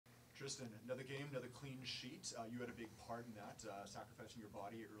Tristan, another game, another clean sheet. You had a big part in that, sacrificing your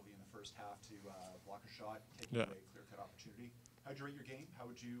body early in the first half to block a shot, taking away a clear-cut opportunity. How'd you rate your game? How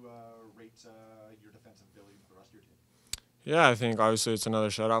would you rate your defensive ability for the rest of your team? Yeah, I think obviously it's another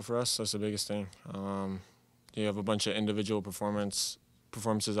shutout for us. That's the biggest thing. You have a bunch of individual performances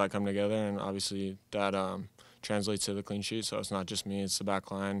that come together, and obviously that translates to the clean sheet. So it's not just me; it's the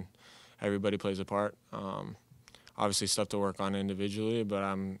back line. Everybody plays a part. Obviously, stuff to work on individually, but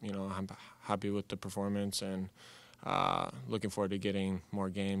I'm happy with the performance and looking forward to getting more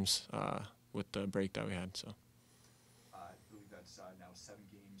games with the break that we had. So. I believe that's now 7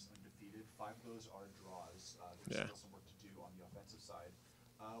 games undefeated. 5 of those are draws. There's still some work to do on the offensive side.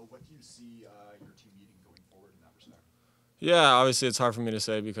 What do you see your team needing going forward in that respect? Yeah, obviously it's hard for me to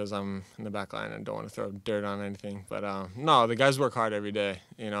say because I'm in the back line and don't want to throw dirt on anything. But no, the guys work hard every day.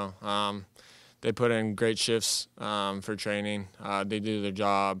 They put in great shifts for training. They do their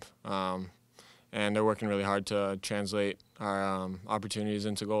job, and they're working really hard to translate our opportunities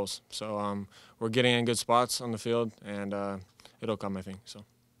into goals. So we're getting in good spots on the field, and it'll come, I think. So.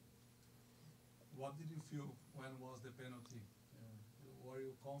 What did you feel when was the penalty? Were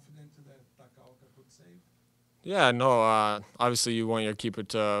you confident that Takaoka could save? Yeah, no. Obviously, you want your keeper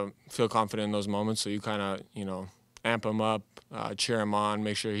to feel confident in those moments, so you kind of, amp him up, cheer him on,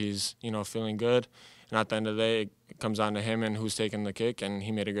 make sure he's, feeling good. And at the end of the day, it comes down to him and who's taking the kick, and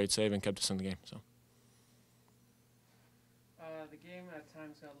he made a great save and kept us in the game. So. The game at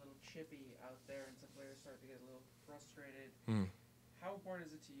times got a little chippy out there, and some players started to get a little frustrated. How important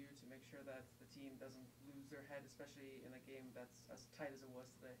is it to you to make sure that the team doesn't lose their head, especially in a game that's as tight as it was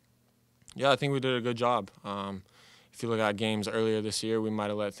today? Yeah, I think we did a good job. If you look at games earlier this year, we might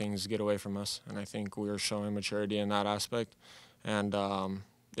have let things get away from us, and I think we were showing maturity in that aspect. And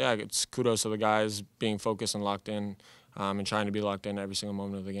it's kudos to the guys being focused and locked in, and trying to be locked in every single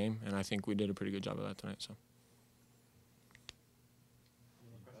moment of the game. And I think we did a pretty good job of that tonight. So.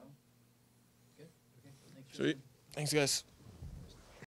 Okay. Sweet. Thanks, guys.